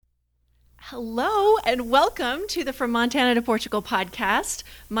Hello and welcome to the From Montana to Portugal podcast.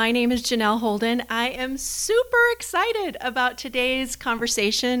 My name is Janelle Holden. I am super excited about today's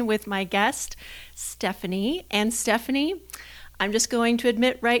conversation with my guest, Stephanie. And Stephanie, I'm just going to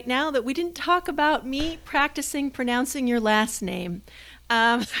admit right now that we didn't talk about me practicing pronouncing your last name.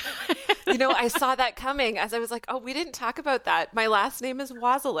 I saw that coming as I was like, oh, we didn't talk about that. My last name is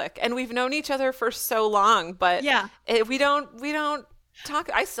Wasylyk, and we've known each other for so long, but we don't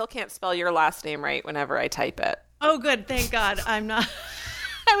talk. I still can't spell your last name right whenever I type it. Oh, good. Thank God I'm not.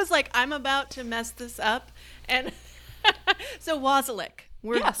 I was like, I'm about to mess this up. And so Wasylyk.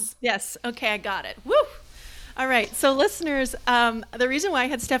 Yes. Yes. Okay, I got it. Woo! All right. So listeners, the reason why I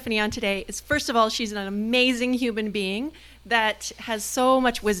had Stephanie on today is, first of all, she's an amazing human being that has so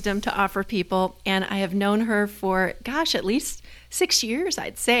much wisdom to offer people. And I have known her for, at least 6 years,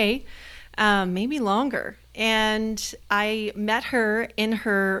 I'd say, maybe longer. And I met her in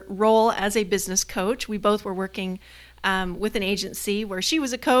her role as a business coach. We both were working with an agency where she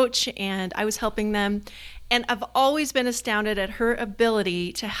was a coach and I was helping them. And I've always been astounded at her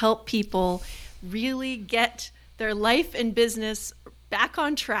ability to help people really get their life and business back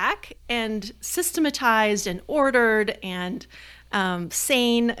on track and systematized and ordered and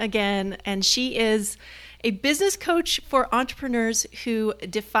sane again. And she is a business coach for entrepreneurs who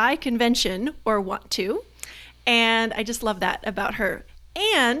defy convention or want to. And I just love that about her.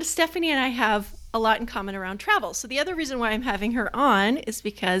 And Stephanie and I have a lot in common around travel. So the other reason why I'm having her on is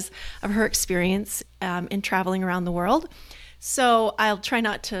because of her experience in traveling around the world. So I'll try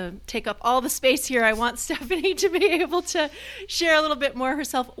not to take up all the space here. I want Stephanie to be able to share a little bit more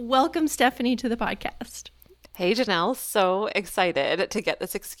herself. Welcome, Stephanie, to the podcast. Hey, Janelle. So excited to get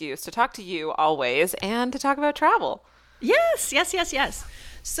this excuse to talk to you always and to talk about travel. Yes.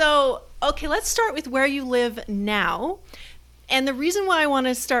 So, okay, let's start with where you live now. And the reason why I want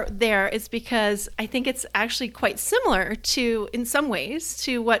to start there is because I think it's actually quite similar to, in some ways,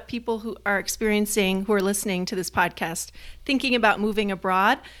 to what people who are experiencing, who are listening to this podcast, thinking about moving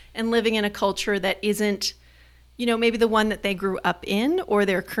abroad and living in a culture that isn't, maybe the one that they grew up in or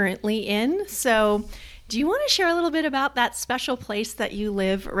they're currently in. So do you want to share a little bit about that special place that you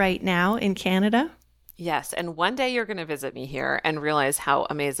live right now in Canada? Yes, and one day you're going to visit me here and realize how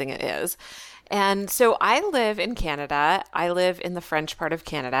amazing it is. And so I live in Canada. I live in the French part of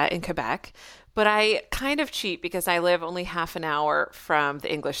Canada in Quebec, but I kind of cheat because I live only half an hour from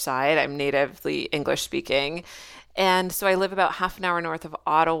the English side. I'm natively English speaking. And so I live about half an hour north of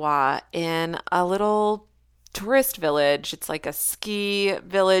Ottawa in a little tourist village. It's like a ski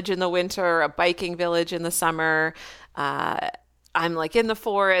village in the winter, a biking village in the summer. I'm like in the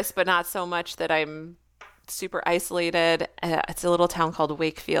forest, but not so much that I'm super isolated. It's a little town called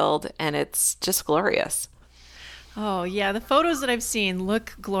Wakefield, and it's just glorious. Oh, yeah. The photos that I've seen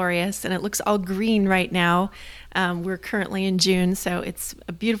look glorious, and it looks all green right now. We're currently in June, so it's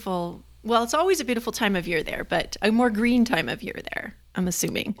a beautiful, it's always a beautiful time of year there, but a more green time of year there, I'm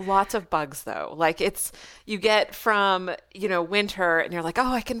assuming. Lots of bugs, though. Like you get from, winter and you're like,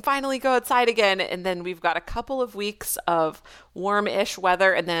 oh, I can finally go outside again. And then we've got a couple of weeks of warm-ish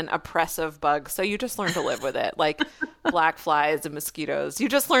weather and then oppressive bugs. So you just learn to live with it, like black flies and mosquitoes. You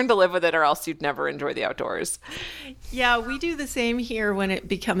just learn to live with it or else you'd never enjoy the outdoors. Yeah, we do the same here when it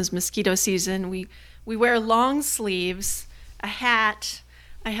becomes mosquito season. We wear long sleeves, a hat.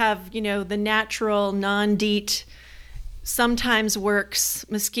 I have, the natural non-DEET sometimes works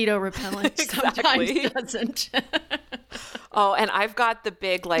mosquito repellent, Exactly. Sometimes doesn't. Oh, and I've got the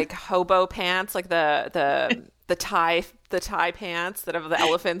big hobo pants, like the tie pants that have the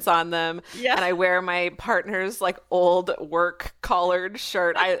elephants on them. Yeah. And I wear my partner's old work collared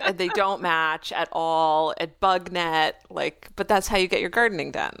shirt. They don't match at all. At bug net, but that's how you get your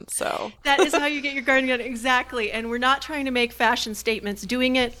gardening done. So that is how you get your gardening done. Exactly. And we're not trying to make fashion statements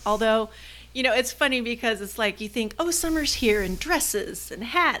doing it, although it's funny because it's like you think, oh, summer's here and dresses and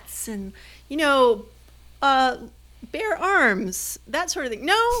hats and, bare arms, that sort of thing.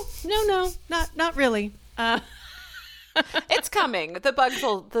 No, not really. It's coming. The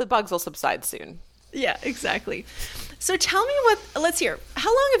bugs will subside soon. Yeah, exactly. So tell me let's hear. How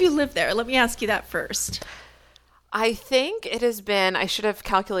long have you lived there? Let me ask you that first. I think it has been, I should have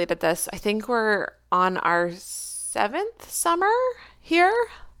calculated this. I think we're on our 7th summer here.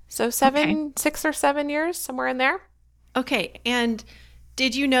 So 6 or 7 years, somewhere in there. Okay. And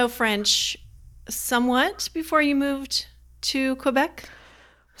did you know French somewhat before you moved to Quebec?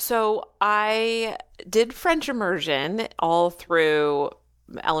 So I did French immersion all through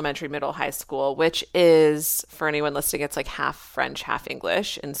elementary, middle, high school, which is, for anyone listening, it's half French, half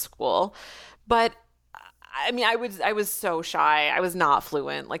English in school. But I mean, I was so shy. I was not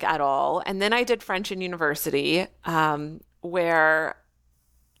fluent, like, at all. And then I did French in university, where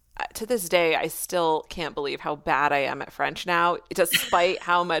to this day, I still can't believe how bad I am at French now, despite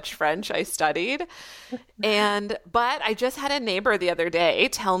how much French I studied. But I just had a neighbor the other day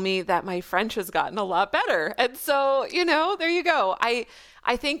tell me that my French has gotten a lot better. And so, there you go. I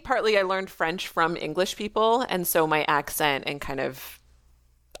think partly I learned French from English people. And so my accent and kind of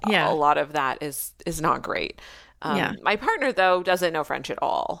a lot of that is not great. My partner, though, doesn't know French at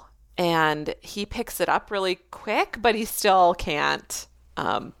all. And he picks it up really quick, but he still can't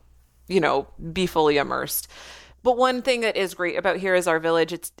be fully immersed. But one thing that is great about here is our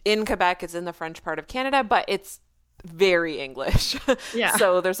village. It's in Quebec. It's in the French part of Canada, but it's very English. Yeah.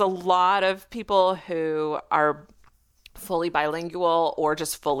 So there's a lot of people who are fully bilingual or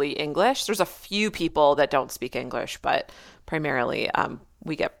just fully English. There's a few people that don't speak English, but primarily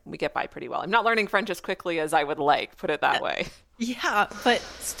we get by pretty well. I'm not learning French as quickly as I would like, put it that way. Yeah, but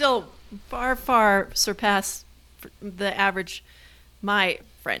still far, far surpass the average my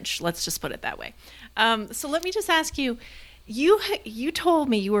French. Let's just put it that way. So let me just ask you, you told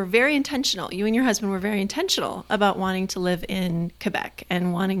me you were very intentional. You and your husband were very intentional about wanting to live in Quebec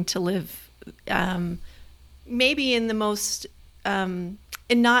and wanting to live maybe in the most and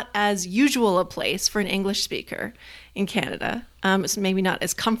not as usual a place for an English speaker in Canada. It's maybe not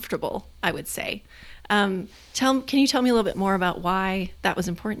as comfortable, I would say. Can you tell me a little bit more about why that was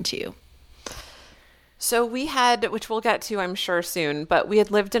important to you? So we had, which we'll get to, I'm sure, soon, but we had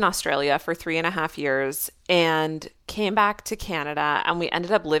lived in Australia for 3.5 years and came back to Canada, and we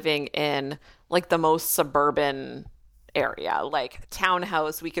ended up living in like the most suburban area, like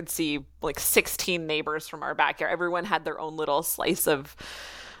townhouse. We could see like 16 neighbors from our backyard. Everyone had their own little slice of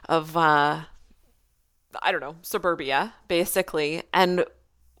I don't know, suburbia, basically. And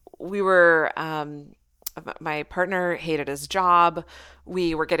we were, my partner hated his job.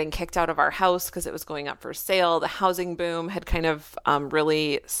 We were getting kicked out of our house because it was going up for sale. The housing boom had kind of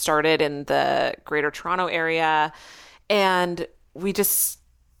really started in the Greater Toronto area. And we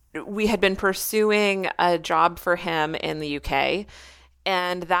had been pursuing a job for him in the UK.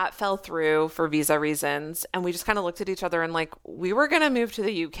 And that fell through for visa reasons. And we just kind of looked at each other and like, we were going to move to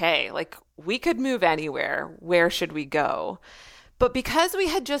the UK. Like, we could move anywhere. Where should we go? But because we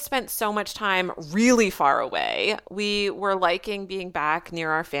had just spent so much time really far away, we were liking being back near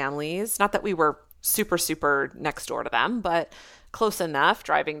our families. Not that we were super, super next door to them, but close enough,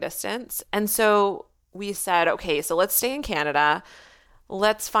 driving distance. And so we said, okay, so let's stay in Canada.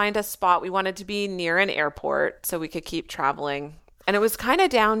 Let's find a spot. We wanted to be near an airport so we could keep traveling. And it was kind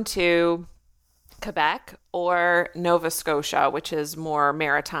of down to Quebec or Nova Scotia, which is more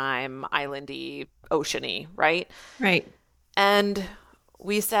maritime, islandy, oceany, right? Right. And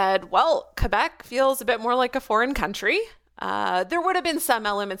we said, well, Quebec feels a bit more like a foreign country. There would have been some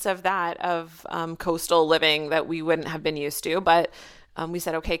elements of that, of coastal living that we wouldn't have been used to. But we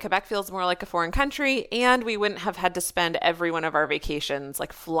said, okay, Quebec feels more like a foreign country, and we wouldn't have had to spend every one of our vacations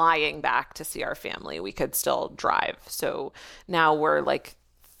like flying back to see our family. We could still drive. So now we're like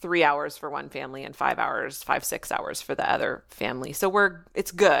 3 hours for one family and 6 hours for the other family. So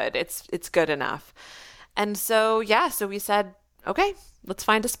it's good. It's good enough. And so, so we said, okay, let's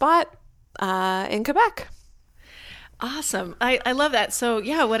find a spot in Quebec. Awesome. I love that. So,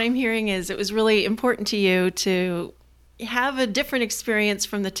 what I'm hearing is it was really important to you to have a different experience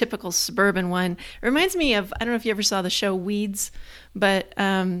from the typical suburban one. It reminds me of, I don't know if you ever saw the show Weeds, but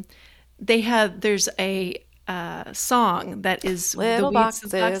there's a song that is little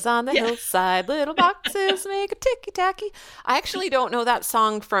boxes on the hillside, little boxes make a ticky-tacky. I actually don't know that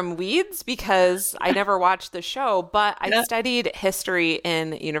song from Weeds because I never watched the show, but I studied history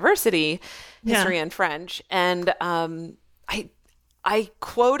in university, history and French, and I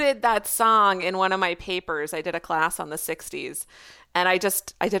quoted that song in one of my papers. I did a class on the 60s, and I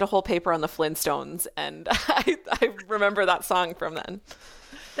did a whole paper on the Flintstones, and I remember that song from then.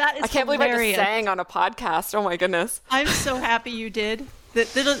 That is I can't hilarious. believe I just sang on a podcast. Oh my goodness. I'm so happy you did.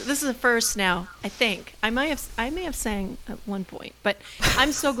 This is a first now, I think. I may have sang at one point, but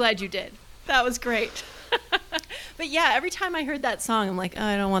I'm so glad you did. That was great. But every time I heard that song, I'm like,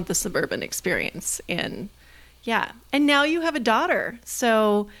 I don't want the suburban experience. And now you have a daughter.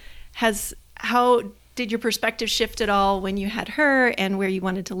 So how did your perspective shift at all when you had her and where you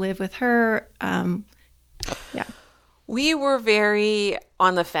wanted to live with her? We were very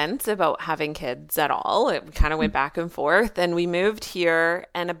on the fence about having kids at all. It kind of went back and forth, and we moved here,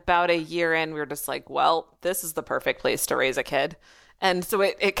 and about a year in, we were just like, well, this is the perfect place to raise a kid. And so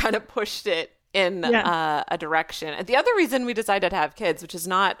it kind of pushed it in Yeah. a direction. And the other reason we decided to have kids, which is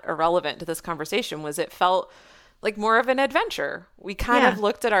not irrelevant to this conversation, was it felt like more of an adventure. We kind Yeah. of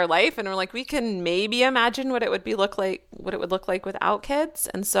looked at our life and we're like, we can maybe imagine what it would look like without kids.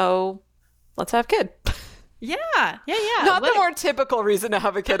 And so let's have kid. Yeah. Yeah. Yeah. Not the more typical reason to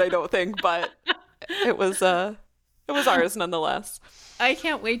have a kid, I don't think, but it was ours nonetheless. I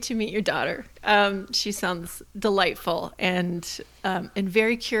can't wait to meet your daughter. She sounds delightful and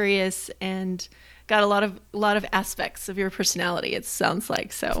very curious and got a lot of aspects of your personality. It sounds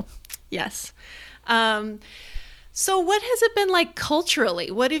like so. Yes. So what has it been like culturally?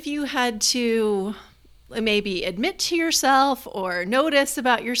 What have you had to maybe admit to yourself or notice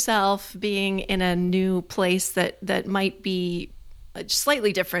about yourself being in a new place that might be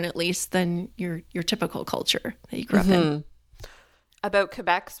slightly different, at least, than your typical culture that you grew up in? About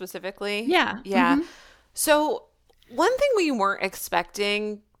Quebec specifically? Yeah. Yeah. Mm-hmm. So one thing we weren't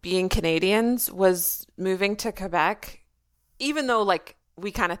expecting being Canadians was moving to Quebec, even though like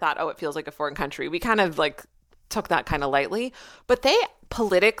we kind of thought, oh, it feels like a foreign country. We kind of like took that kind of lightly, but they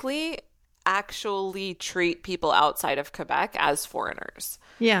politically actually treat people outside of Quebec as foreigners.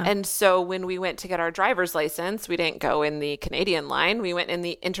 Yeah. And so when we went to get our driver's license, we didn't go in the Canadian line. We went in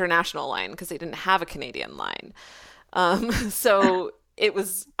the international line because they didn't have a Canadian line. So it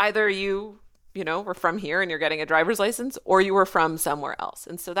was either you were from here and you're getting a driver's license, or you were from somewhere else.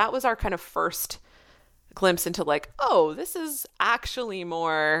 And so that was our kind of first glimpse into like, oh, this is actually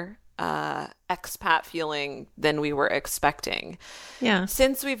more expat feeling than we were expecting. Yeah.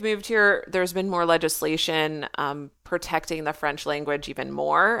 Since we've moved here, there's been more legislation protecting the French language even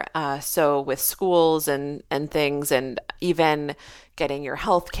more. So with schools and things, and even getting your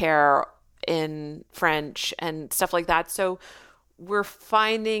health care in French and stuff like that. So we're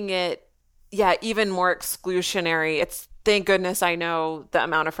finding it, even more exclusionary. It's thank goodness I know the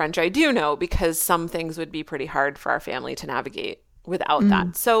amount of French I do know, because some things would be pretty hard for our family to navigate without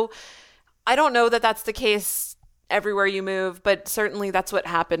that. So I don't know that that's the case everywhere you move, but certainly that's what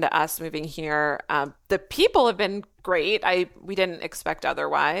happened to us moving here. The people have been great. We didn't expect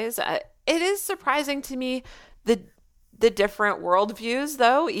otherwise. It is surprising to me the different worldviews,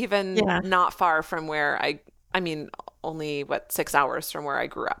 though, even not far from where I mean, only 6 hours from where I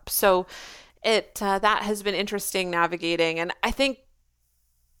grew up. So that has been interesting navigating. And I think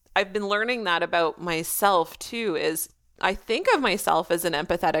I've been learning that about myself too, is I think of myself as an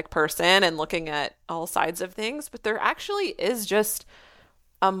empathetic person and looking at all sides of things, but there actually is just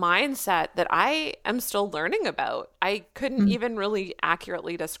a mindset that I am still learning about. I couldn't even really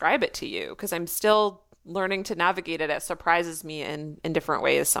accurately describe it to you because I'm still learning to navigate it. It surprises me in different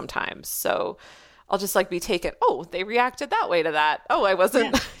ways sometimes. So I'll just like be taken, oh, they reacted that way to that. Oh, I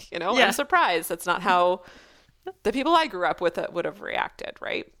wasn't, I'm surprised. That's not how the people I grew up with would have reacted,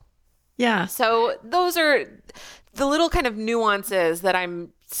 right? Yeah. So those are the little kind of nuances that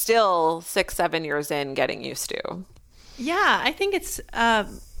I'm still 6-7 years in getting used to. Yeah, I think it's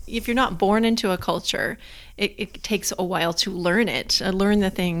if you're not born into a culture, it takes a while to learn it, learn the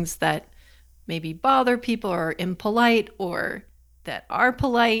things that maybe bother people or impolite or that are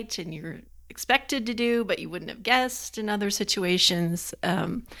polite and you're expected to do, but you wouldn't have guessed in other situations.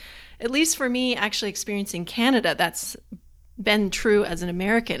 At least for me, actually experiencing Canada, that's been true as an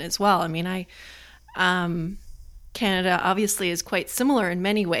American as well. I mean, Canada obviously is quite similar in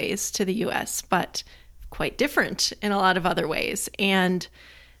many ways to the US, but quite different in a lot of other ways. And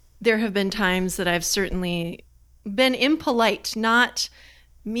there have been times that I've certainly been impolite, not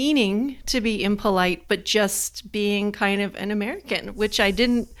meaning to be impolite, but just being kind of an American, which I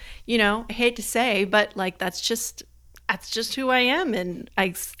didn't, I hate to say, but like that's just who I am. And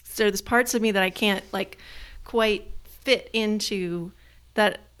there's parts of me that I can't like quite fit into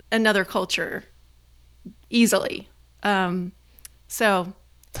that another culture easily. So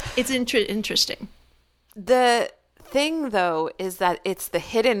it's interesting. The thing though is that it's the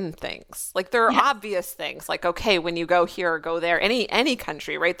hidden things. Like there are obvious things like, okay, when you go here or go there, any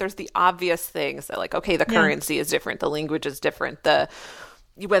country, right? There's the obvious things that like, okay, the currency is different. The language is different.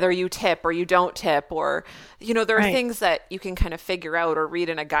 Whether you tip or you don't tip, or, there are things that you can kind of figure out or read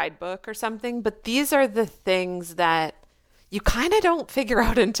in a guidebook or something. But these are the things that you kind of don't figure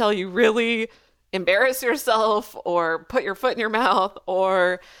out until you really embarrass yourself or put your foot in your mouth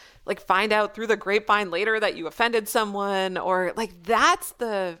or like find out through the grapevine later that you offended someone, or like that's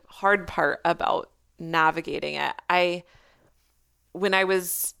the hard part about navigating it. When I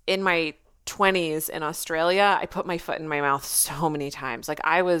was in my 20s in Australia, I put my foot in my mouth so many times. Like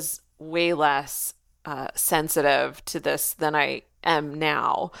I was way less sensitive to this than I am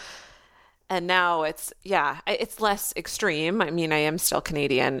now. And now it's less extreme. I mean, I am still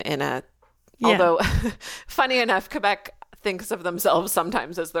Canadian in a Although, funny enough, Quebec thinks of themselves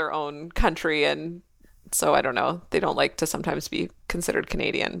sometimes as their own country. And so I don't know. They don't like to sometimes be considered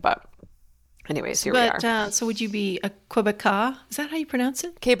Canadian. But anyways, here we are. So would you be a Quebecois? Is that how you pronounce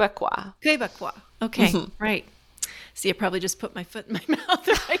it? Quebecois. Quebecois. Okay, right. See, I probably just put my foot in my mouth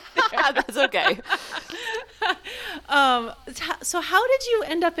right there. That's okay. So how did you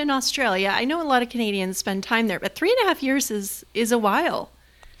end up in Australia? I know a lot of Canadians spend time there, but 3.5 years is a while.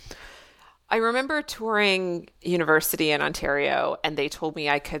 I remember touring university in Ontario, and they told me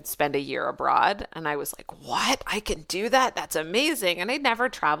I could spend a year abroad. And I was like, what? I can do that? That's amazing. And I'd never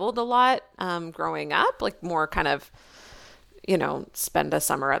traveled a lot growing up, like more kind of, spend a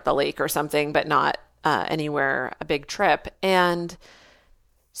summer at the lake or something, but not anywhere, a big trip. And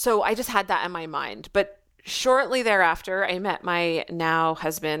so I just had that in my mind. But shortly thereafter, I met my now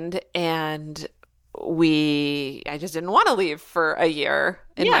husband, and I just didn't want to leave for a year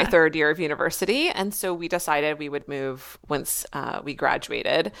in my third year of university. And so we decided we would move once we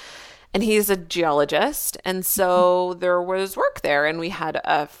graduated. And he's a geologist. And so there was work there. And we had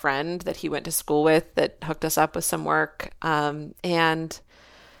a friend that he went to school with that hooked us up with some work. And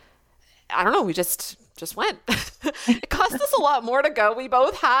I don't know, we just went. It cost us a lot more to go. We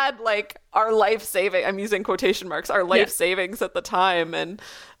both had like our life saving, I'm using quotation marks, our life savings at the time. And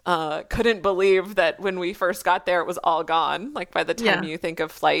couldn't believe that when we first got there, it was all gone. Like by the time you think of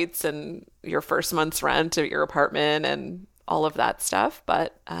flights and your first month's rent of your apartment and all of that stuff.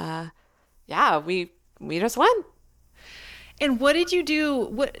 But we just went. And what did you do?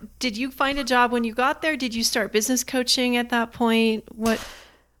 What did you find a job when you got there? Did you start business coaching at that point? What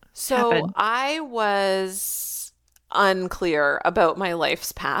happened? I was unclear about my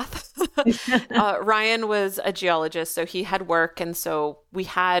life's path. Ryan was a geologist, so he had work, and so we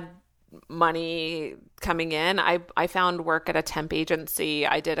had money coming in. I found work at a temp agency.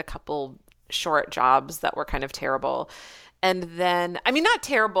 I did a couple short jobs that were kind of terrible. And then, I mean, not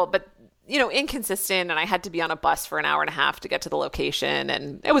terrible, but inconsistent, and I had to be on a bus for an hour and a half to get to the location,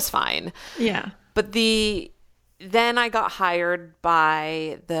 and it was fine. Yeah. But then I got hired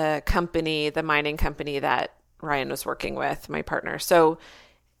by the mining company that Ryan was working with, my partner. So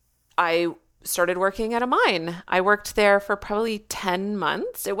I started working at a mine. I worked there for probably 10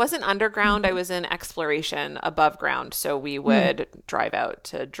 months. It wasn't underground. I was in exploration above ground. So we would drive out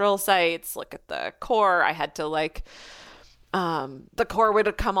to drill sites, look at the core. I had to the core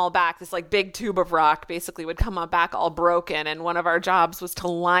would come all back. This like big tube of rock basically would come back all broken. And one of our jobs was to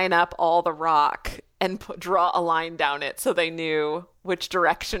line up all the rock and draw a line down it so they knew which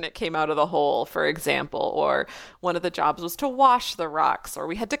direction it came out of the hole, for example. Or one of the jobs was to wash the rocks, or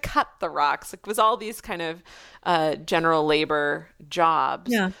we had to cut the rocks. It was all these kind of general labor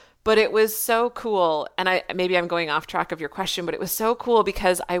jobs. Yeah. But it was so cool. And maybe I'm going off track of your question, but it was so cool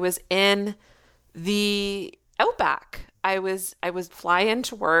because I was in the outback. I was fly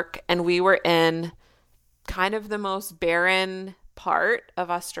into work, and we were in kind of the most barren part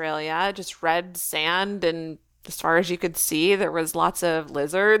of Australia, just red sand, and as far as you could see, there was lots of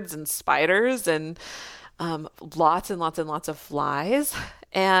lizards and spiders and lots and lots and lots of flies.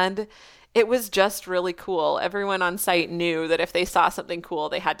 And it was just really cool. Everyone on site knew that if they saw something cool,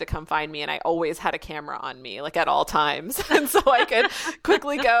 they had to come find me. And I always had a camera on me, like at all times. And so I could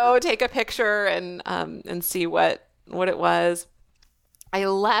quickly go take a picture and see what it was. I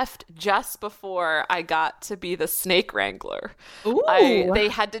left just before I got to be the snake wrangler. Ooh. They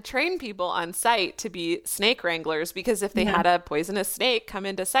had to train people on site to be snake wranglers, because if they had a poisonous snake come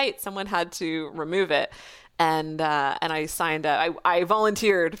into site, someone had to remove it. And I signed up. I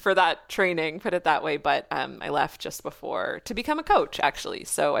volunteered for that training, put it that way. But I left just before to become a coach, actually.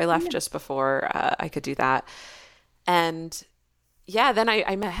 So I left just before I could do that. And then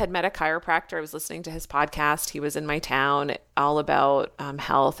I had met a chiropractor. I was listening to his podcast. He was in my town, all about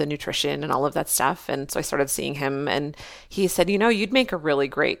health and nutrition and all of that stuff. And so I started seeing him, and he said, you'd make a really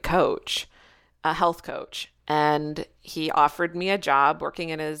great coach, a health coach. And he offered me a job working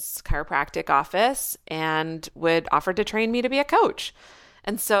in his chiropractic office and would offer to train me to be a coach.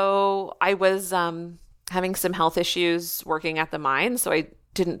 And so I was having some health issues working at the mine, so I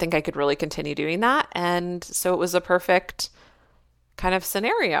didn't think I could really continue doing that. And so it was a perfect kind of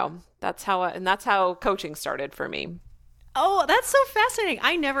scenario. That's how coaching started for me. Oh, that's so fascinating.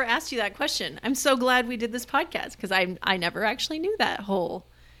 I never asked you that question. I'm so glad we did this podcast, because I never actually knew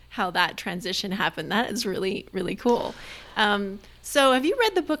how that transition happened. That is really, really cool. So have you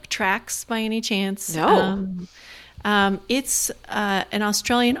read the book Tracks by any chance? No. It's an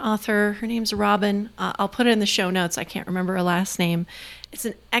Australian author. Her name's Robin. I'll put it in the show notes. I can't remember her last name. It's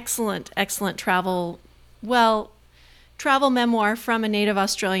an excellent, excellent travel travel memoir from a native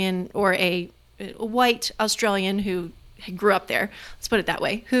Australian or a white Australian who grew up there. Let's put it that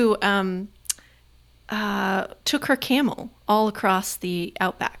way. Who took her camel all across the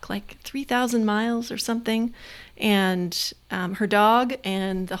outback, like 3,000 miles or something, and her dog,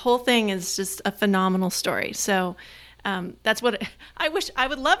 and the whole thing is just a phenomenal story. So that's what I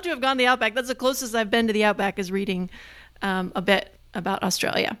would love to have gone to the outback. That's the closest I've been to the outback, is reading a bit about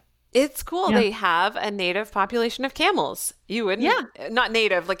Australia. It's cool. Yeah. They have a native population of camels. You wouldn't, not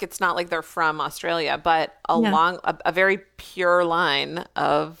native, like it's not like they're from Australia, but a very pure line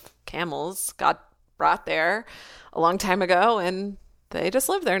of camels got brought there a long time ago, and they just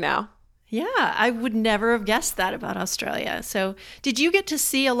live there now. Yeah, I would never have guessed that about Australia. So did you get to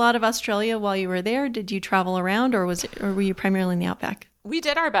see a lot of Australia while you were there? Did you travel around, or were you primarily in the outback? We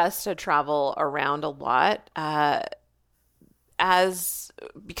did our best to travel around a lot.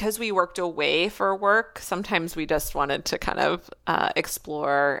 Because we worked away for work, sometimes we just wanted to kind of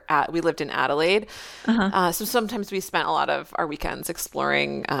explore. We lived in Adelaide. So sometimes we spent a lot of our weekends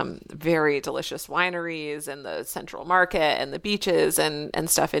exploring very delicious wineries and the Central Market and the beaches and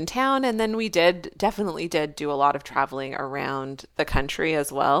stuff in town. And then we definitely did do a lot of traveling around the country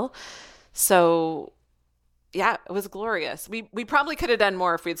as well. So yeah, it was glorious. We probably could have done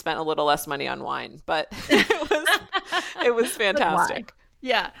more if we'd spent a little less money on wine, but it was fantastic.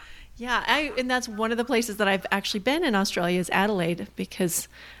 Yeah. And that's one of the places that I've actually been in Australia, is Adelaide, because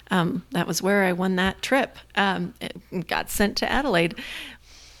that was where I won that trip. Got sent to Adelaide.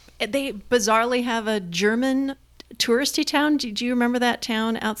 They bizarrely have a German touristy town. Do you remember that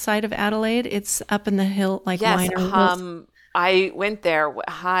town outside of Adelaide? It's up in the hill, like yes. Winery. I went there.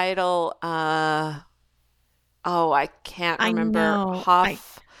 Heidel. I can't remember.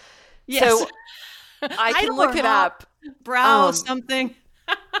 Hoff. Yes. So I can look it up. Brow something.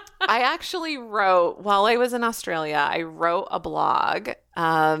 I actually wrote, while I was in Australia, I wrote a blog,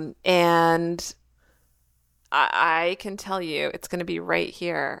 and I can tell you it's going to be right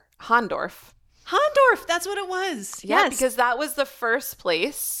here. Hondorf, that's what it was. Yeah, yes. Because that was the first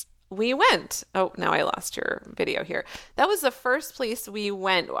place we went. Oh, now I lost your video here. That was the first place we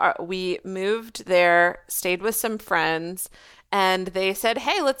went. We moved there, stayed with some friends, and they said,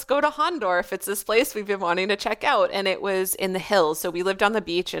 hey, let's go to Hondorf. It's this place we've been wanting to check out. And it was in the hills. So we lived on the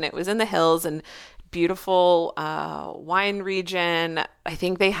beach, and it was in the hills, and beautiful wine region. I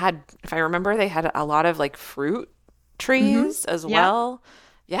think they had, if I remember, they had a lot of like fruit trees as well.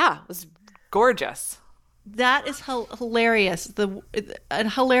 Yeah, it was gorgeous. That is hilarious. A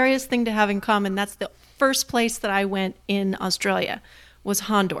hilarious thing to have in common. That's the first place that I went in Australia, was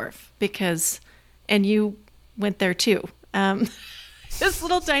Hondorf, and you went there too. This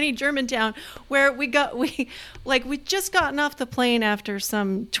little tiny German town where we just gotten off the plane after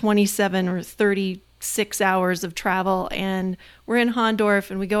some 27 or 36 hours of travel, and we're in Hondorf,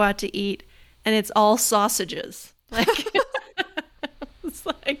 and we go out to eat, and it's all sausages. Like, it's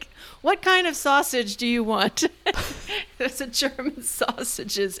like, what kind of sausage do you want? There's a German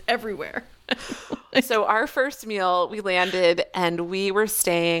sausages everywhere. So our first meal, we landed, and we were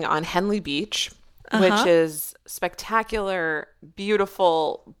staying on Henley Beach, which is spectacular,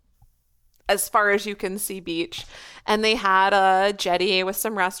 beautiful, as far as you can see beach. And they had a jetty with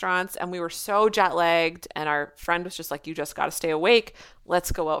some restaurants, and we were so jet lagged. And our friend was just like, you just got to stay awake.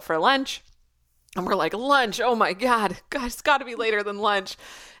 Let's go out for lunch. And we're like, lunch? Oh my God, it's got to be later than lunch.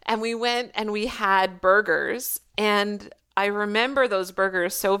 And we went and we had burgers. And I remember those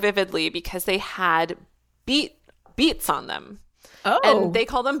burgers so vividly because they had beets on them. Oh. And they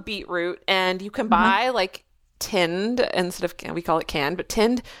call them beetroot. And you can buy like tinned, instead of, we call it canned, but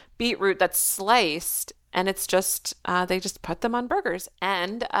tinned beetroot that's sliced. And it's just, they just put them on burgers,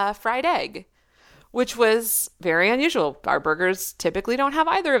 and fried egg, which was very unusual. Our burgers typically don't have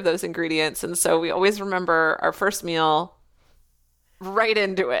either of those ingredients. And so we always remember our first meal right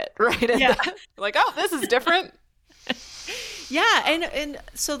into it, like, oh, this is different. Yeah. And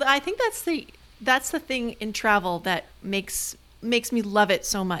so I think that's the thing in travel that makes me love it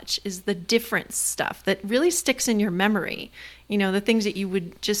so much, is the different stuff that really sticks in your memory. You know, the things that you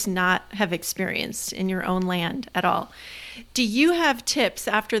would just not have experienced in your own land at all. Do you have tips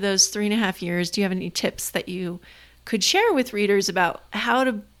after those 3.5 years? Do you have any tips that you could share with readers about how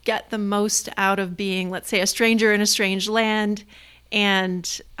to get the most out of being, let's say, a stranger in a strange land,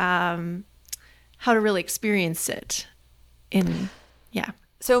 and how to really experience it?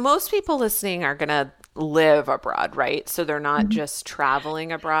 So most people listening are going to live abroad, right? So they're not just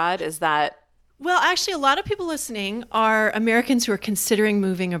traveling abroad. Is that? Well, actually, a lot of people listening are Americans who are considering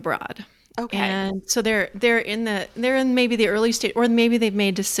moving abroad. Okay. And so they're in maybe the early stage, or maybe they've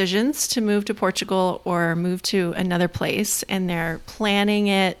made decisions to move to Portugal or move to another place, and they're planning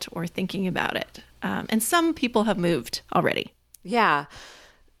it or thinking about it. And some people have moved already. Yeah.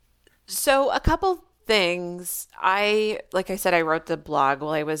 So a couple things. Like I said, I wrote the blog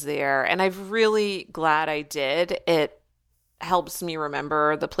while I was there, and I'm really glad I did. It helps me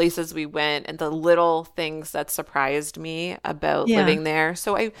remember the places we went and the little things that surprised me about Yeah. living there.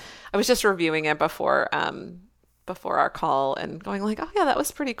 So I was just reviewing it before our call and going like, oh yeah, that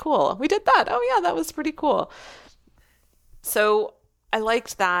was pretty cool. We did that. Oh yeah, that was pretty cool. So I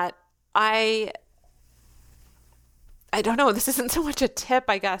liked that. I don't know, this isn't so much a tip,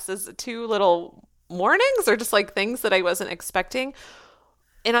 I guess, as two little warnings or just like things that I wasn't expecting.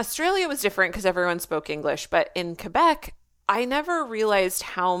 In Australia, it was different because everyone spoke English, but in Quebec, I never realized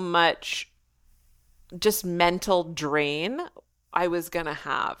how much just mental drain I was going to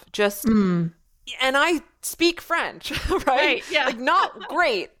have. Just, Mm. and I speak French, right? Right. Yeah. Like, not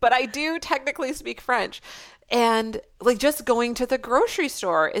great, but I do technically speak French. And like just going to the grocery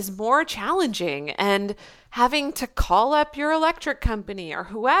store is more challenging, and having to call up your electric company or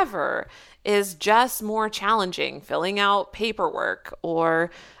whoever is just more challenging. Filling out paperwork,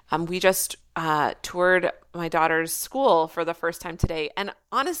 or we just toured my daughter's school for the first time today. And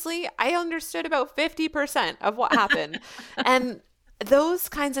honestly, I understood about 50% of what happened. And those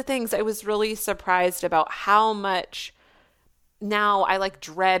kinds of things, I was really surprised about how much now I like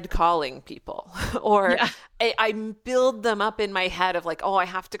dread calling people or Yeah. I build them up in my head of like, oh, I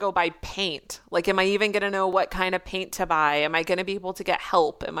have to go buy paint. Like, am I even going to know what kind of paint to buy? Am I going to be able to get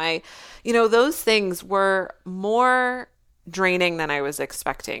help? Those things were more draining than I was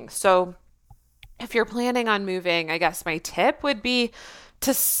expecting. So if you're planning on moving, I guess my tip would be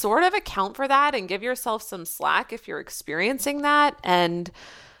to sort of account for that and give yourself some slack if you're experiencing that. And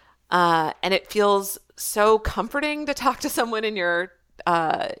it feels so comforting to talk to someone in your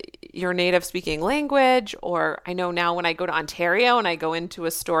native speaking language. Or I know now when I go to Ontario and I go into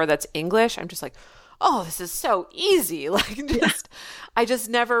a store that's English, I'm just like, oh, this is so easy. I just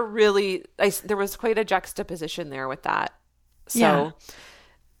never really, there was quite a juxtaposition there with that. So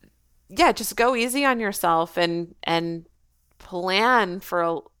yeah, just go easy on yourself and plan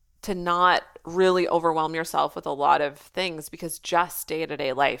to not really overwhelm yourself with a lot of things, because just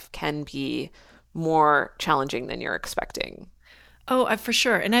day-to-day life can be more challenging than you're expecting. Oh, for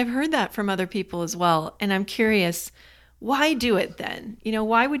sure. And I've heard that from other people as well. And I'm curious, why do it then?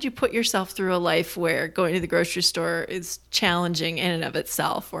 Why would you put yourself through a life where going to the grocery store is challenging in and of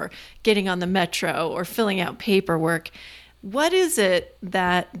itself, or getting on the metro, or filling out paperwork? What is it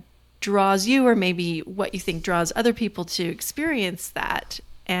that draws you, or maybe what you think draws other people to experience that?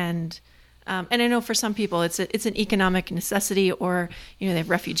 And I know for some people it's an economic necessity, or they have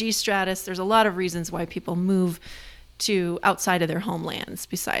refugee status. There's a lot of reasons why people move to outside of their homelands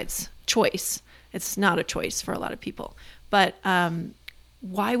besides choice. It's not a choice for a lot of people. But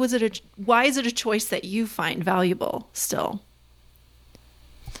why is it a choice that you find valuable still?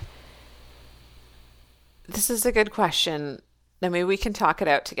 This is a good question. I mean, we can talk it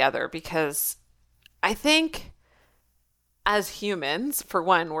out together, because I think as humans, for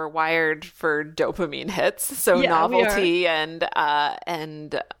one, we're wired for dopamine hits. So Yeah, novelty and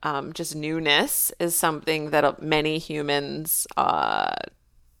just newness is something that many humans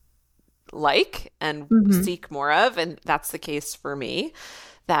like and seek more of. And that's the case for me,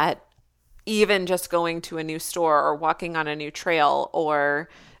 that even just going to a new store or walking on a new trail, or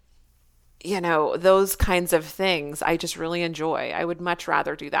those kinds of things, I just really enjoy. I would much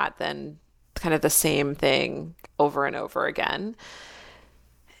rather do that than kind of the same thing over and over again.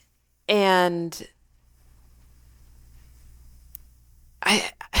 And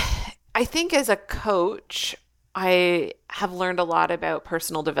I think as a coach, I have learned a lot about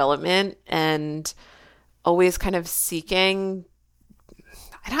personal development, and always kind of seeking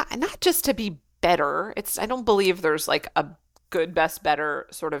not just to be better. I don't believe there's like a good, best, better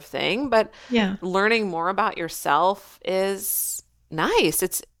sort of thing, but Yeah. learning more about yourself is nice.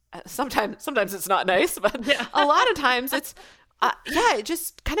 It's sometimes it's not nice, but Yeah. a lot of times it's it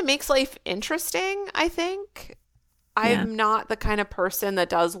just kind of makes life interesting, I think. Yeah. I'm not the kind of person that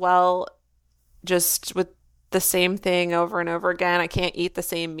does well just with the same thing over and over again. I can't eat the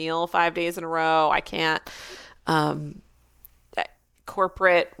same meal 5 days in a row. I can't.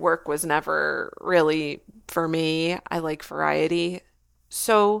 Corporate work was never really for me. I like variety.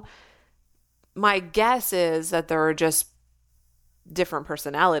 So my guess is that there are just different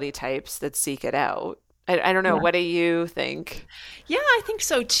personality types that seek it out. I don't know. Yeah. What do you think? Yeah, I think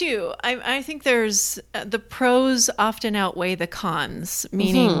so too. I think there's the pros often outweigh the cons,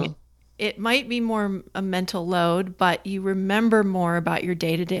 meaning it might be more a mental load, but you remember more about your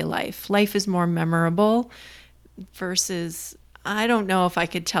day-to-day life. Life is more memorable versus, I don't know if I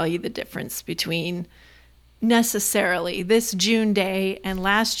could tell you the difference between necessarily this June day and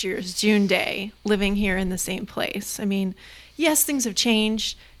last year's June day living here in the same place. I mean, yes, things have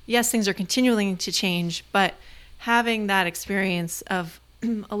changed. Yes, things are continuing to change, but having that experience of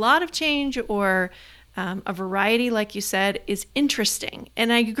a lot of change or a variety, like you said, is interesting.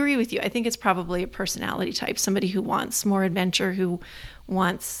 And I agree with you. I think it's probably a personality type, somebody who wants more adventure, who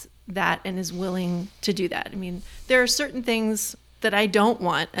wants that and is willing to do that. I mean, there are certain things that I don't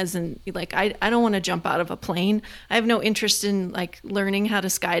want, as in, like, I don't want to jump out of a plane. I have no interest in, like, learning how to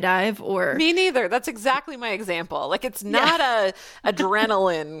skydive or... Me neither. That's exactly my example. Like, it's not a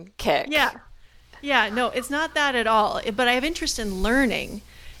adrenaline kick. Yeah, no, it's not that at all. But I have interest in learning,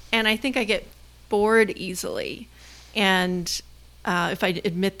 and I think I get bored easily. And if I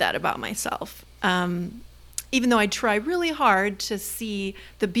admit that about myself, even though I try really hard to see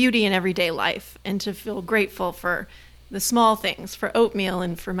the beauty in everyday life and to feel grateful for the small things, for oatmeal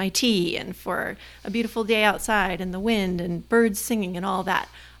and for my tea and for a beautiful day outside and the wind and birds singing and all that,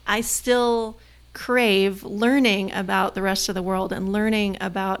 I still crave learning about the rest of the world and learning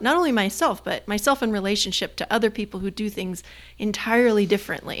about not only myself, but myself in relationship to other people who do things entirely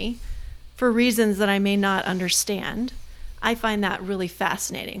differently for reasons that I may not understand. I find that really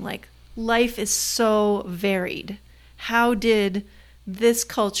fascinating. Like, life is so varied. How did this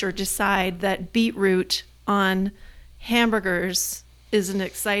culture decide that beetroot on hamburgers is an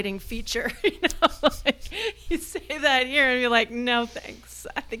exciting feature? Like, you say that here and you're like, no thanks,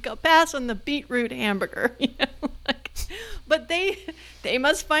 I think I'll pass on the beetroot hamburger. But they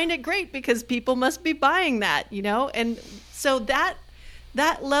must find it great because people must be buying that, and so that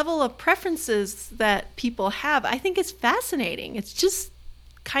level of preferences that people have, I think, is fascinating. It's just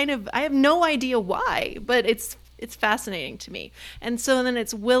kind of, I have no idea why, but it's fascinating to me. And so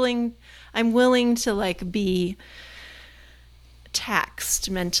then I'm willing to, like, be taxed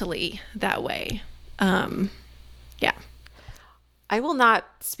mentally that way. Yeah. I will not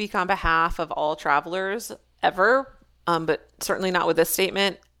speak on behalf of all travelers ever, but certainly not with this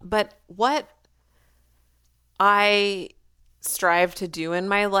statement. But what I strive to do in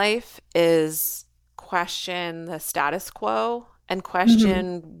my life is question the status quo and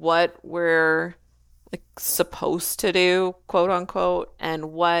question what we're, like, supposed to do, quote unquote,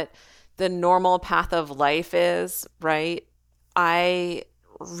 and what the normal path of life is, right? I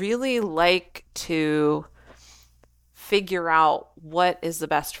really like to figure out what is the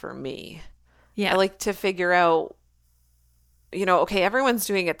best for me. Yeah. I like to figure out, okay, everyone's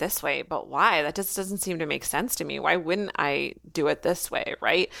doing it this way, but why? That just doesn't seem to make sense to me. Why wouldn't I do it this way,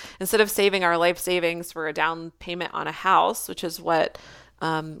 right? Instead of saving our life savings for a down payment on a house, which is what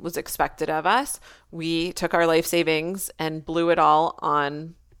was expected of us, we took our life savings and blew it all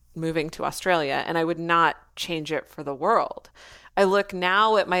on moving to Australia, and I would not change it for the world. I look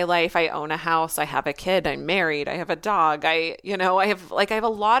now at my life. I own a house. I have a kid. I'm married. I have a dog. I have a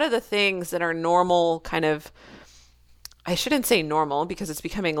lot of the things that are normal, kind of, I shouldn't say normal because it's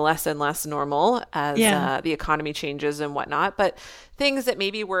becoming less and less normal as the economy changes and whatnot, but things that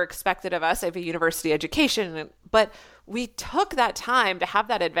maybe were expected of us. I have a university education, but we took that time to have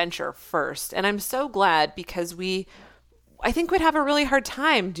that adventure first. And I'm so glad because I think we'd have a really hard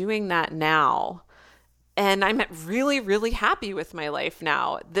time doing that now. And I'm really, really happy with my life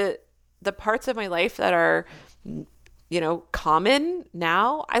now. The parts of my life that are, common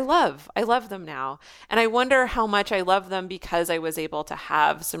now, I love them now. And I wonder how much I love them because I was able to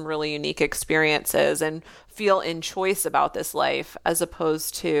have some really unique experiences and feel in choice about this life, as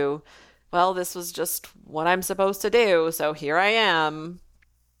opposed to, well, this was just what I'm supposed to do, so here I am.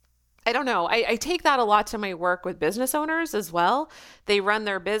 I don't know. I take that a lot to my work with business owners as well. They run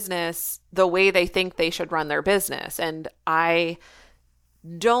their business the way they think they should run their business. And I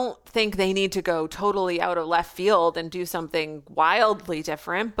don't think they need to go totally out of left field and do something wildly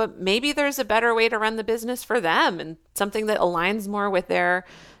different, but maybe there's a better way to run the business for them and something that aligns more with their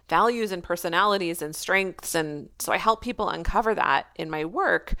values and personalities and strengths. And so I help people uncover that in my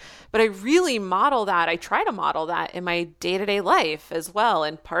work, but I really model that. I try to model that in my day-to-day life as well.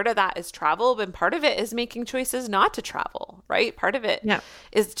 And part of that is travel, but part of it is making choices not to travel, right? Part of it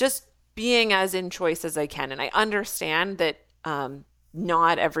is just being as in choice as I can. And I understand that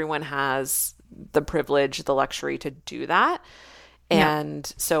not everyone has the privilege, the luxury to do that. And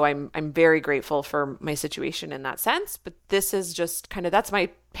so I'm very grateful for my situation in that sense, but this is just kind of, that's my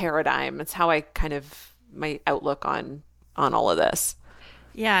paradigm. It's how I kind of, my outlook on all of this.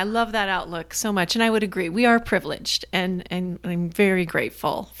 Yeah, I love that outlook so much. And I would agree. We are privileged, and I'm very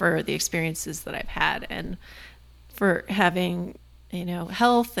grateful for the experiences that I've had and for having,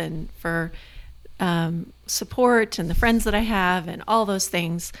 health and for support and the friends that I have and all those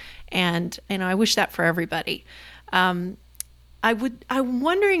things. And, I wish that for everybody. I'm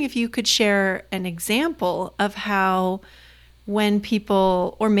wondering if you could share an example of how when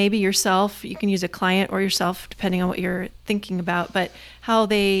people, or maybe yourself, you can use a client or yourself, depending on what you're thinking about, but how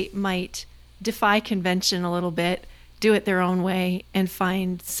they might defy convention a little bit, do it their own way, and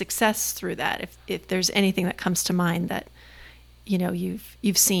find success through that. If there's anything that comes to mind that,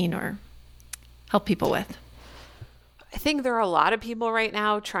 you've seen or help people with. I think there are a lot of people right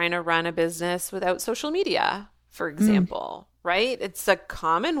now trying to run a business without social media, for example, right? It's a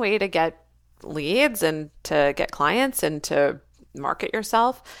common way to get leads and to get clients and to market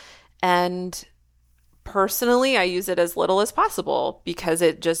yourself. And personally, I use it as little as possible because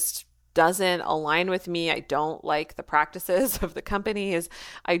it just doesn't align with me. I don't like the practices of the companies.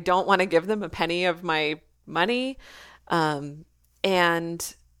 I don't want to give them a penny of my money.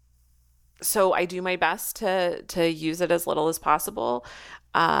 And so I do my best to use it as little as possible.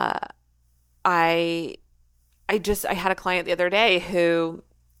 I had a client the other day who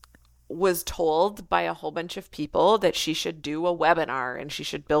was told by a whole bunch of people that she should do a webinar and she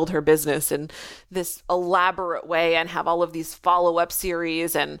should build her business in this elaborate way and have all of these follow-up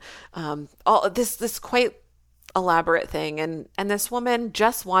series and all this quite elaborate thing. And this woman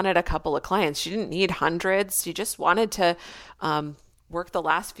just wanted a couple of clients. She didn't need hundreds. She just wanted to work the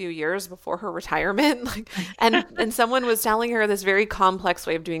last few years before her retirement. And someone was telling her this very complex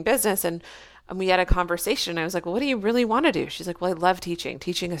way of doing business. And we had a conversation. I was like, well, what do you really want to do? She's like, well, I love teaching.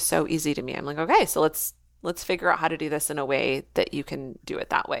 Teaching is so easy to me. I'm like, okay, so let's figure out how to do this in a way that you can do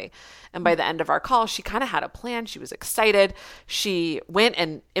it that way. And by the end of our call, she kind of had a plan. She was excited. She went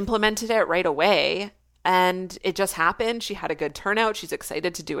and implemented it right away. And it just happened. She had a good turnout. She's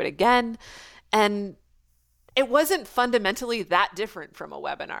excited to do it again. And it wasn't fundamentally that different from a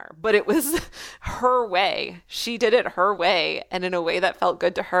webinar, but it was her way. She did it her way and in a way that felt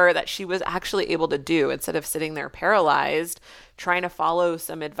good to her, that she was actually able to do instead of sitting there paralyzed, trying to follow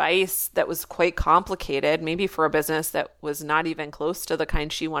some advice that was quite complicated, maybe for a business that was not even close to the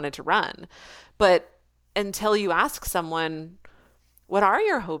kind she wanted to run. But until you ask someone, what are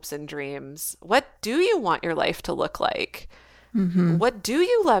your hopes and dreams? What do you want your life to look like? Mm-hmm. What do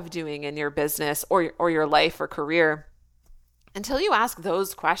you love doing in your business or your life or career? Until you ask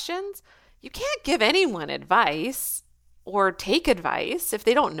those questions, you can't give anyone advice or take advice if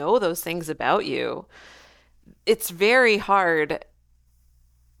they don't know those things about you. It's very hard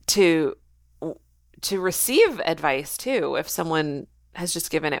to receive advice too if someone has just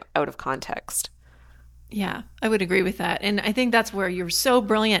given it out of context. Yeah, I would agree with that. And I think that's where you're so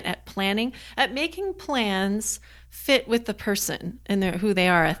brilliant at planning, at making plans fit with the person and who they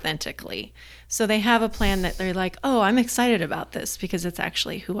are authentically. So they have a plan that they're like, oh, I'm excited about this because it's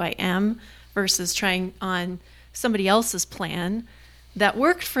actually who I am, versus trying on somebody else's plan that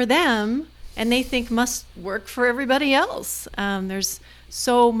worked for them and they think must work for everybody else. There's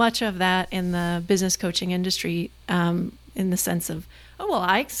so much of that in the business coaching industry, in the sense of, oh, well,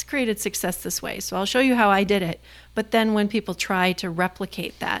 I created success this way, so I'll show you how I did it. But then when people try to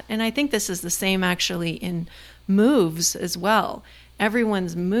replicate that, and I think this is the same actually in moves as well.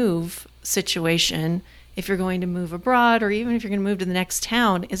 Everyone's move situation, if you're going to move abroad or even if you're going to move to the next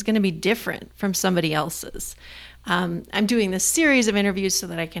town, is going to be different from somebody else's. I'm doing this series of interviews so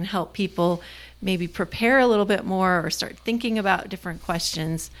that I can help people maybe prepare a little bit more or start thinking about different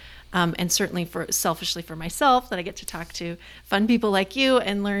questions. And certainly selfishly for myself, that I get to talk to fun people like you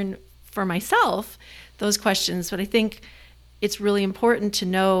and learn for myself those questions. But I think it's really important to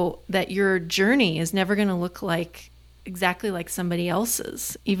know that your journey is never going to look exactly like somebody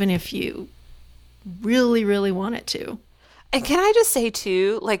else's, even if you really, really want it to. And can I just say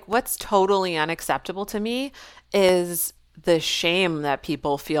too, what's totally unacceptable to me is the shame that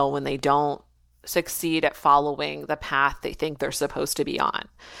people feel when they don't succeed at following the path they think they're supposed to be on.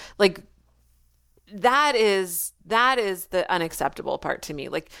 That is the unacceptable part to me.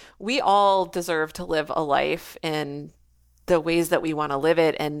 We all deserve to live a life in the ways that we want to live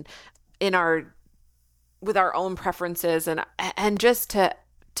it and with our own preferences, and just to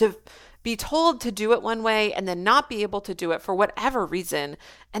be told to do it one way and then not be able to do it for whatever reason,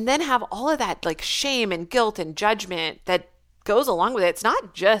 and then have all of that shame and guilt and judgment that goes along with it. It's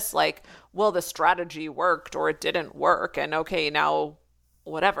not just well, the strategy worked or it didn't work and okay, now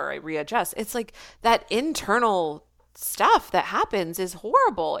whatever, I readjust. It's that internal stuff that happens is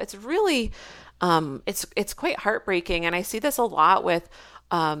horrible. It's really, it's quite heartbreaking. And I see this a lot with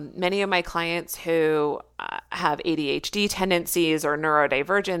many of my clients who have ADHD tendencies or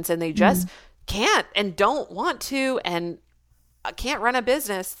neurodivergence, and they just can't and don't want to and can't run a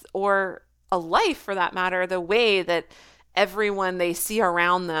business or a life for that matter the way that everyone they see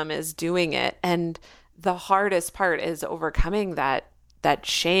around them is doing it. And the hardest part is overcoming that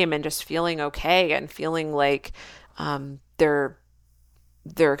shame and just feeling okay and feeling like their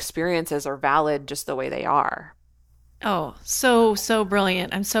experiences are valid just the way they are. Oh, so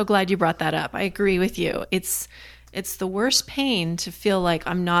brilliant. I'm so glad you brought that up. I agree with you. It's the worst pain to feel like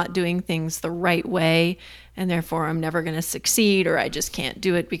I'm not doing things the right way and therefore I'm never going to succeed, or I just can't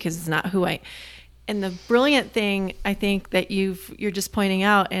do it because it's not who I. And the brilliant thing I think that you're just pointing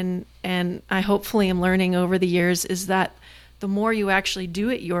out, and I hopefully am learning over the years, is that the more you actually do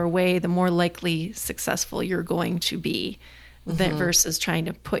it your way, the more likely successful you're going to be, than versus trying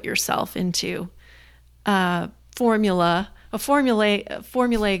to put yourself into a formulaic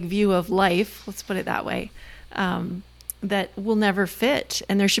view of life, let's put it that way, that will never fit.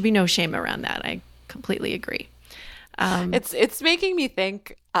 And there should be no shame around that. I completely agree. It's making me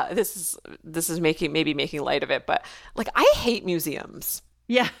think, this is making light of it, but like, I hate museums.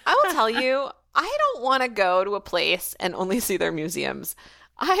 Yeah. I will tell you, I don't want to go to a place and only see their museums.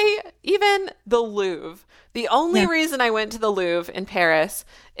 Even the Louvre, the only reason I went to the Louvre in Paris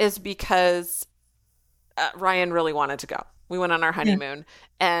is because Ryan really wanted to go. We went on our honeymoon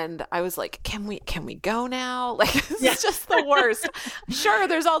and I was like, can we go now? Like, this is just the worst. Sure,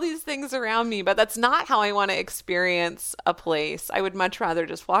 there's all these things around me, but that's not how I want to experience a place. I would much rather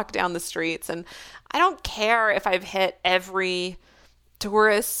just walk down the streets, and I don't care if I've hit every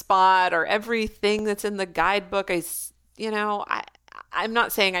tourist spot or everything that's in the guidebook. I'm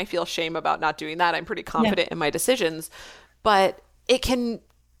not saying I feel shame about not doing that. I'm pretty confident in my decisions, but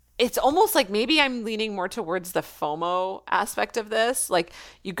it's almost like maybe I'm leaning more towards the FOMO aspect of this. Like,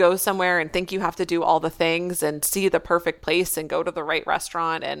 you go somewhere and think you have to do all the things and see the perfect place and go to the right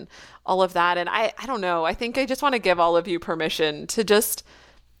restaurant and all of that. And I don't know. I think I just want to give all of you permission to just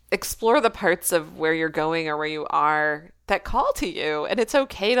explore the parts of where you're going or where you are that call to you. And it's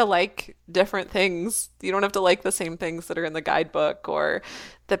okay to like different things. You don't have to like the same things that are in the guidebook or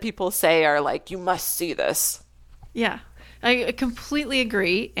that people say are like, you must see this. Yeah. I completely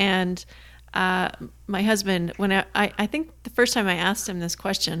agree. And my husband, when I think the first time I asked him this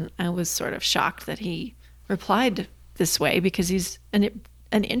question, I was sort of shocked that he replied this way, because he's an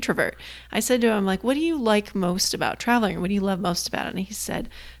introvert. I said to him, like, what do you like most about traveling? What do you love most about it? And he said,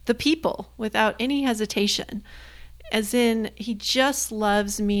 the people, without any hesitation. As in, he just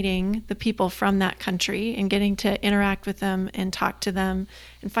loves meeting the people from that country and getting to interact with them and talk to them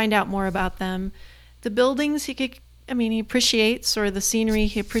and find out more about them. The buildings he appreciates, or the scenery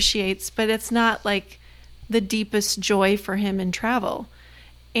he appreciates, but it's not like the deepest joy for him in travel.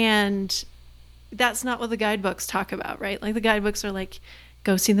 And that's not what the guidebooks talk about, right? Like, the guidebooks are like,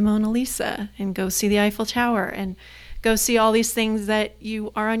 go see the Mona Lisa and go see the Eiffel Tower and go see all these things that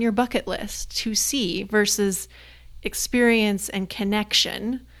you are on your bucket list to see, versus experience and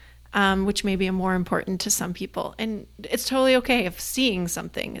connection, which may be more important to some people. And it's totally okay if seeing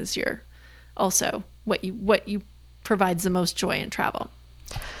something is also what you provides the most joy in travel.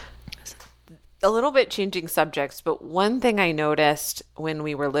 A little bit changing subjects, but one thing I noticed when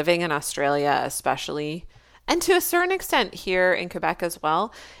we were living in Australia, especially, and to a certain extent here in Quebec as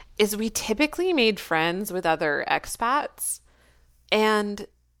well, is we typically made friends with other expats. And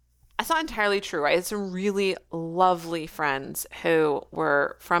that's not entirely true. I had some really lovely friends who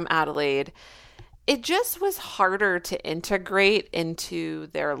were from Adelaide. It just was harder to integrate into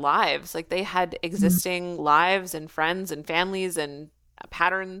their lives. Like, they had existing lives and friends and families and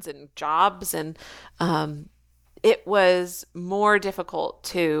patterns and jobs. And it was more difficult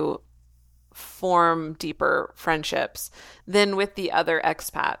to form deeper friendships than with the other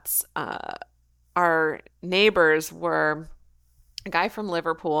expats. Our neighbors were a guy from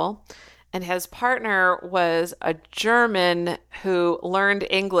Liverpool, and his partner was a German who learned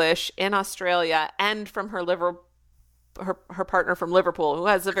English in Australia, and from her partner from Liverpool, who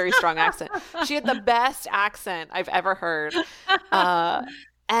has a very strong accent. She had the best accent I've ever heard.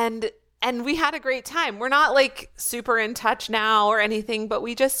 And we had a great time. We're not like super in touch now or anything, but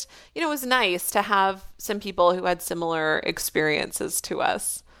we just, it was nice to have some people who had similar experiences to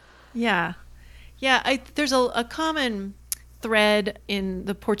us. Yeah. Yeah. There's a common thread in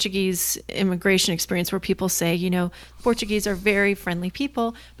the Portuguese immigration experience where people say, Portuguese are very friendly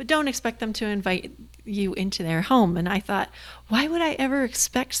people, but don't expect them to invite you into their home. And I thought, why would I ever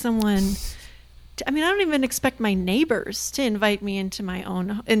expect someone I mean, I don't even expect my neighbors to invite me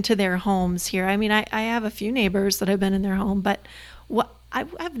into their homes here. I mean, I have a few neighbors that have been in their home, but I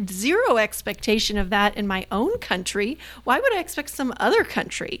have zero expectation of that in my own country. Why would I expect some other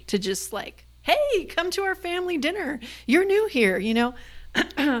country to just like, hey, come to our family dinner. You're new here, you know?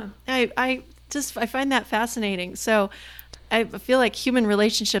 I find that fascinating. So I feel like human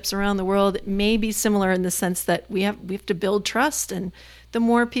relationships around the world may be similar in the sense that we have to build trust, and the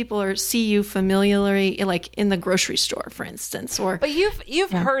more people see you familiarly, like in the grocery store, for instance, or. But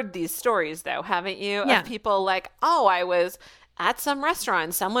you've heard these stories though, haven't you? Yeah. Of people like, oh, I was at some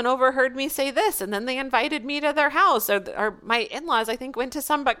restaurant, someone overheard me say this, and then they invited me to their house, or my in-laws, I think, went to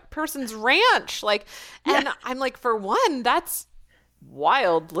some person's ranch. Like, and I'm like, for one, that's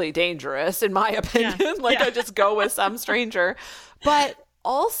wildly dangerous in my opinion. I just go with some stranger. But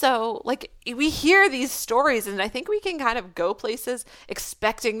also, like, we hear these stories, and I think we can kind of go places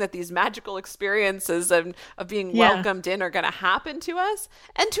expecting that these magical experiences of being welcomed in are going to happen to us.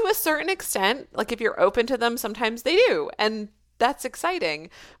 And to a certain extent, like, if you're open to them, sometimes they do. And that's exciting.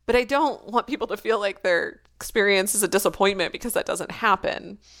 But I don't want people to feel like their experience is a disappointment because that doesn't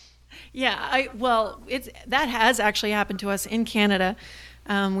happen. Yeah, that has actually happened to us in Canada.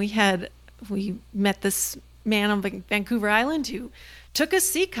 We met this man on Vancouver Island who took us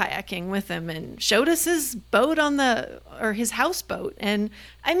sea kayaking with him and showed us his boat his houseboat. And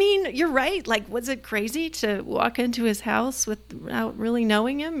I mean, you're right. Like, was it crazy to walk into his house without really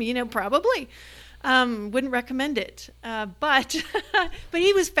knowing him? You know, probably. Wouldn't recommend it. But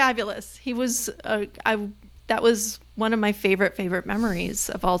he was fabulous. He was, that was one of my favorite memories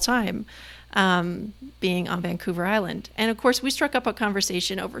of all time, being on Vancouver Island. And of course, we struck up a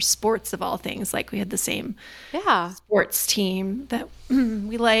conversation over sports of all things. Like, we had the same sports team that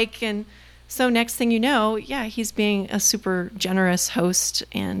we like. And so next thing you know, he's being a super generous host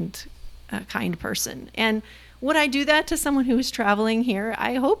and a kind person. And would I do that to someone who is traveling here?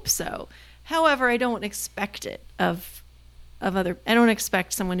 I hope so. However, I don't expect it I don't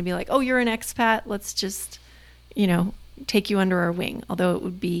expect someone to be like, oh, you're an expat, let's just, take you under our wing. Although it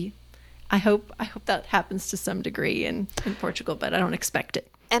would be, I hope that happens to some degree in Portugal, but I don't expect it.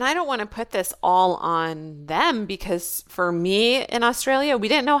 And I don't want to put this all on them, because for me in Australia, we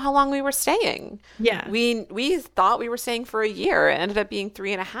didn't know how long we were staying. Yeah. We thought we were staying for a year. It ended up being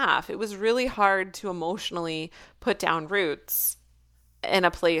 3.5. It was really hard to emotionally put down roots in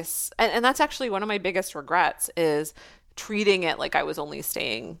a place. And that's actually one of my biggest regrets, is treating it like I was only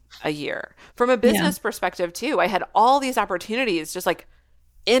staying a year. From a business perspective too, I had all these opportunities just like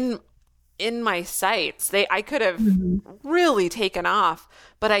in my sights. I could have really taken off,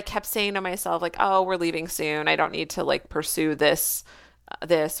 but I kept saying to myself, like, oh, we're leaving soon. I don't need to like pursue this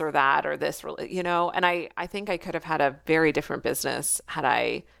or that or this, and I think I could have had a very different business had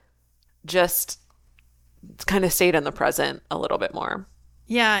I just kind of stayed in the present a little bit more.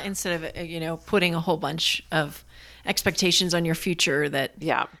 Yeah, instead of, putting a whole bunch of expectations on your future that.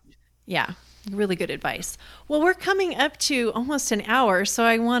 Yeah. Really good advice. Well, we're coming up to almost an hour, so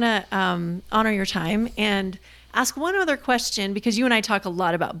I want to honor your time and ask one other question, because you and I talk a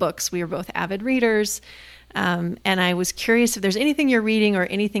lot about books. We are both avid readers, and I was curious if there's anything you're reading or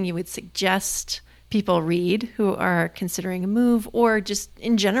anything you would suggest people read who are considering a move, or just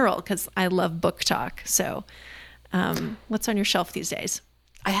in general, because I love book talk. So what's on your shelf these days?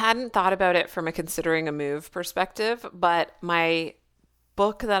 I hadn't thought about it from a considering a move perspective, but my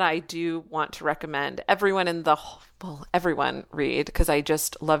book that I do want to recommend everyone read, because I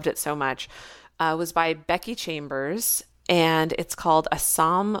just loved it so much, was by Becky Chambers, and it's called A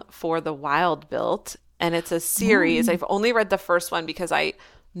Psalm for the Wild Built, and it's a series. I've only read the first one because I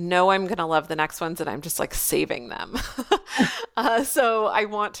know I'm going to love the next ones, and I'm just like saving them. So I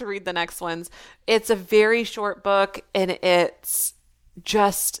want to read the next ones. It's a very short book, and it's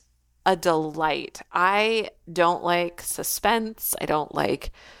just a delight. I don't like suspense. I don't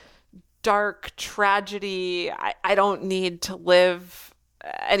like dark tragedy. I don't need to live,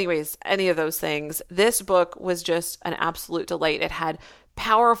 anyways, any of those things. This book was just an absolute delight. It had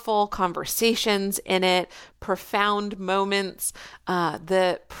powerful conversations in it, profound moments.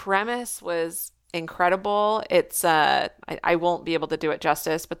 The premise was incredible. It's I won't be able to do it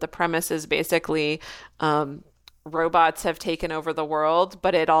justice, but the premise is basically robots have taken over the world,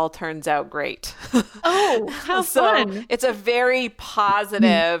 but it all turns out great. Oh, how fun. It's a very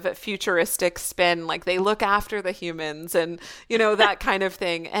positive, futuristic spin. Like, they look after the humans and, that kind of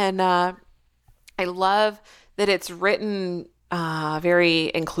thing. And I love that it's written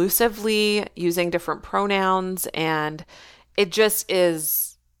very inclusively, using different pronouns. And it just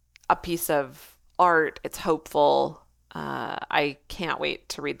is a piece of art. It's hopeful. I can't wait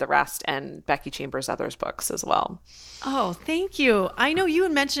to read the rest and Becky Chambers' others books as well. Oh, thank you. I know you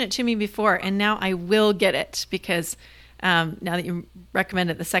had mentioned it to me before, and now I will get it because now that you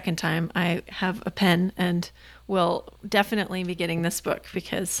recommend it the second time, I have a pen and will definitely be getting this book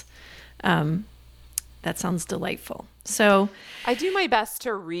because that sounds delightful. So I do my best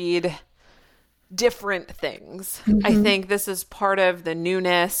to read different things. I think this is part of the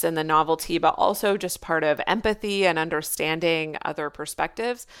newness and the novelty, but also just part of empathy and understanding other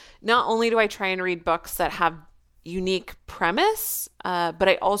perspectives. Not only do I try and read books that have unique premise, but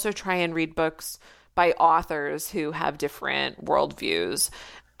I also try and read books by authors who have different worldviews.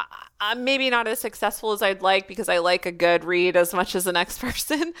 I'm maybe not as successful as I'd like because I like a good read as much as the next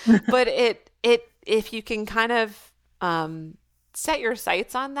person, but if you can kind of set your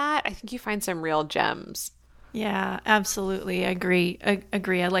sights on that, I think you find some real gems. yeah, absolutely. I agree. I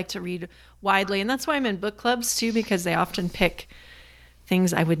agree. I like to read widely, and that's why I'm in book clubs too, because they often pick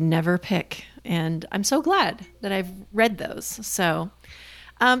things I would never pick, and I'm so glad that I've read those. So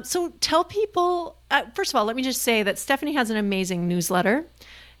tell people, first of all, let me just say that Stephanie has an amazing newsletter.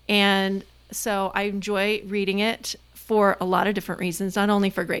 And so I enjoy reading it for a lot of different reasons, not only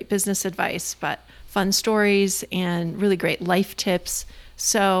for great business advice, but fun stories and really great life tips.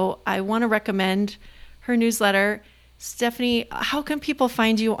 So I want to recommend her newsletter. Stephanie, how can people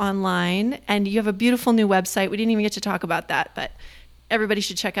find you online? And you have a beautiful new website. We didn't even get to talk about that, but everybody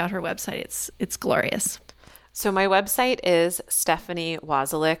should check out her website. It's glorious. So my website is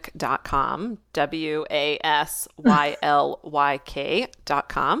stephaniewasylyk.com,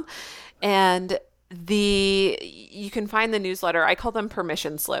 WASYLYK.com. And you can find the newsletter. I call them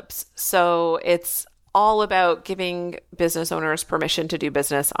permission slips. So it's all about giving business owners permission to do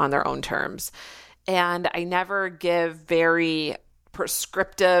business on their own terms. And I never give very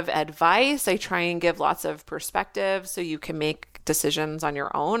prescriptive advice. I try and give lots of perspective so you can make decisions on your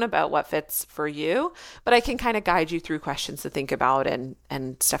own about what fits for you, but I can kind of guide you through questions to think about and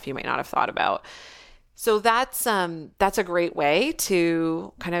stuff you might not have thought about. So that's a great way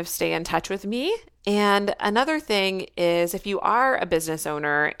to kind of stay in touch with me. And another thing is if you are a business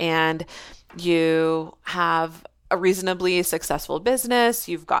owner and you have a reasonably successful business,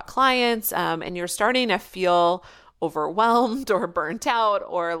 you've got clients, and you're starting to feel overwhelmed or burnt out,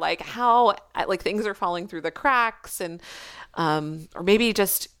 or like how like things are falling through the cracks, and or maybe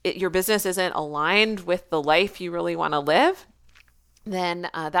just your business isn't aligned with the life you really want to live, then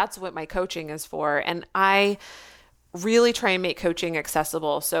that's what my coaching is for. And I really try and make coaching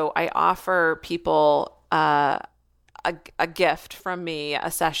accessible. So I offer people a gift from me, a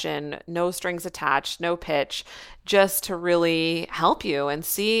session, no strings attached, no pitch, just to really help you and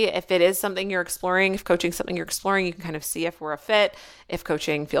see if it is something you're exploring. If coaching is something you're exploring, you can kind of see if we're a fit, if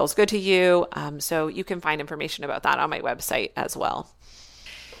coaching feels good to you. So you can find information about that on my website as well.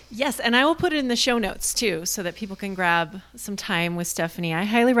 Yes, and I will put it in the show notes too, so that people can grab some time with Stephanie. I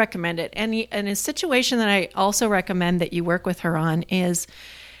highly recommend it. And a situation that I also recommend that you work with her on is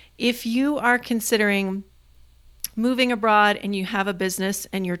if you are considering moving abroad and you have a business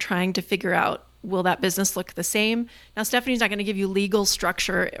and you're trying to figure out, will that business look the same? Now, Stephanie's not going to give you legal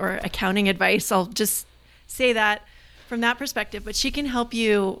structure or accounting advice. I'll just say that from that perspective, but she can help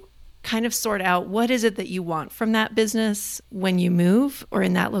you kind of sort out what is it that you want from that business when you move or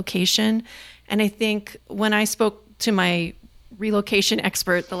in that location. And I think when I spoke to my relocation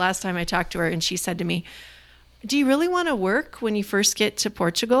expert the last time I talked to her, and she said to me, do you really want to work when you first get to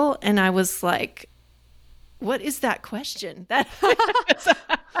Portugal? And I was like, what is that question? But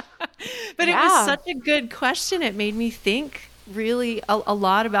It was such a good question. It made me think really a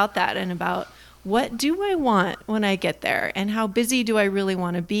lot about that and about what do I want when I get there and how busy do I really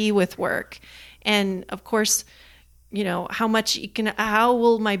want to be with work? And of course, you know, how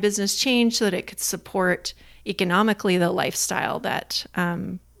will my business change so that it could support economically the lifestyle that,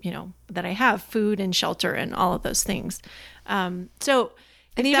 that I have, food and shelter and all of those things.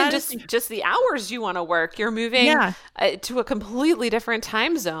 And even just the hours you want to work, you're moving to a completely different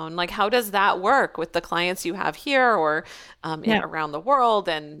time zone. Like, how does that work with the clients you have here or around the world?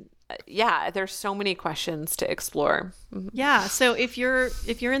 And there's so many questions to explore. Mm-hmm. Yeah. So if you're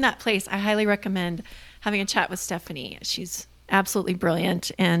in that place, I highly recommend having a chat with Stephanie. She's absolutely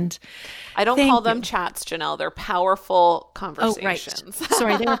brilliant. And I don't call them chats, Janelle. They're powerful conversations. Oh, right.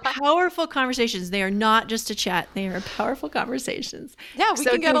 Sorry. They are powerful conversations. They are not just a chat. They are powerful conversations. Yeah. We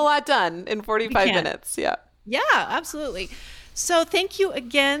can get a lot done in 45 minutes. Yeah. Yeah, absolutely. So thank you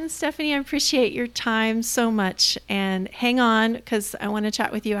again, Stephanie. I appreciate your time so much. And hang on, because I want to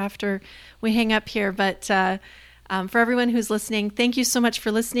chat with you after we hang up here. But For everyone who's listening, thank you so much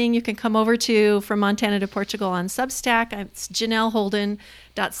for listening. You can come over to From Montana to Portugal on Substack. It's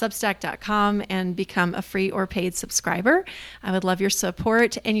janelleholden.substack.com and become a free or paid subscriber. I would love your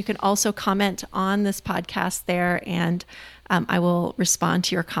support. And you can also comment on this podcast there, and I will respond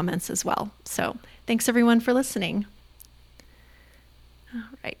to your comments as well. So thanks everyone for listening. All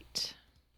right.